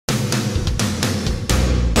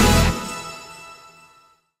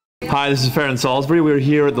Hi, this is Farron Salisbury. We're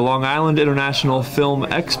here at the Long Island International Film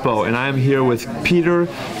Expo, and I am here with Peter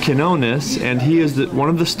Quinones, and he is one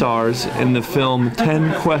of the stars in the film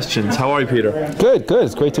 10 Questions. How are you, Peter? Good, good.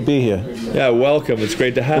 It's great to be here. Yeah, welcome. It's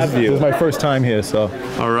great to have you. This is my first time here, so.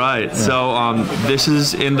 All right. Yeah. So this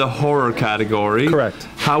is in the horror category. Correct.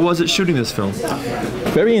 How was it shooting this film?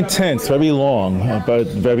 Very intense, very long, but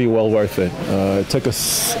very well worth it. It took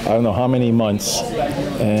us, I don't know how many months,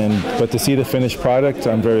 but to see the finished product,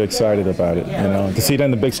 I'm very excited about it. You know, to see it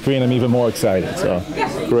on the big screen, I'm even more excited. So.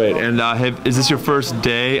 Great. And is this your first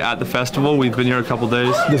day at the festival? We've been here a couple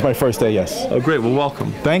days. This is my first day, yes. Oh, great. Well,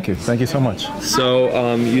 welcome. Thank you. Thank you so much.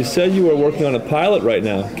 So you said you were working on a pilot right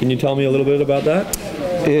now. Can you tell me a little bit about that?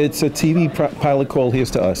 It's a TV pilot called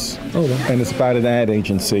Here's to Us. Oh, wow. And it's about an ad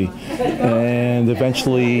agency. And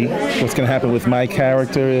eventually, what's going to happen with my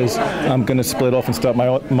character is I'm going to split off and start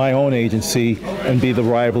my own agency and be the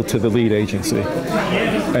rival to the lead agency.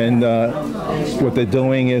 And what they're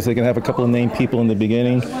doing is they're going to have a couple of named people in the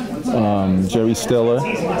beginning. Jerry Stiller,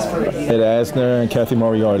 Ed Asner, and Kathy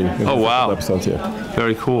Moriarty. Oh, wow. Episodes here.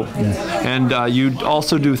 Very cool. Yeah. And you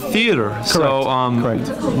also do theater. Correct. So Correct.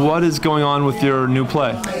 What is going on with your new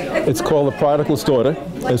play? It's called The Prodigal's Daughter.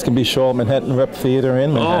 This can be shown at Manhattan Rep Theater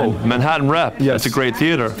in Manhattan. Oh, Manhattan Rep. Yes. It's a great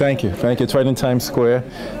theater. Thank you. Thank you. It's right in Times Square.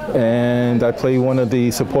 And I play one of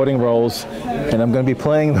the supporting roles, and I'm going to be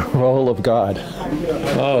playing the role of God.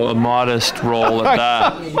 Oh, a modest role at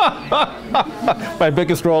that. My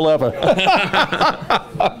biggest role ever.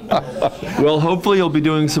 Well, hopefully you'll be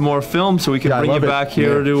doing some more films so we can bring you back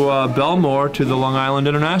here to Belmore, to the Long Island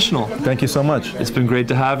International. Thank you so much. It's been great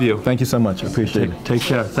to have you. Thank you so much. I appreciate it. Take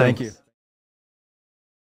care. Thank you.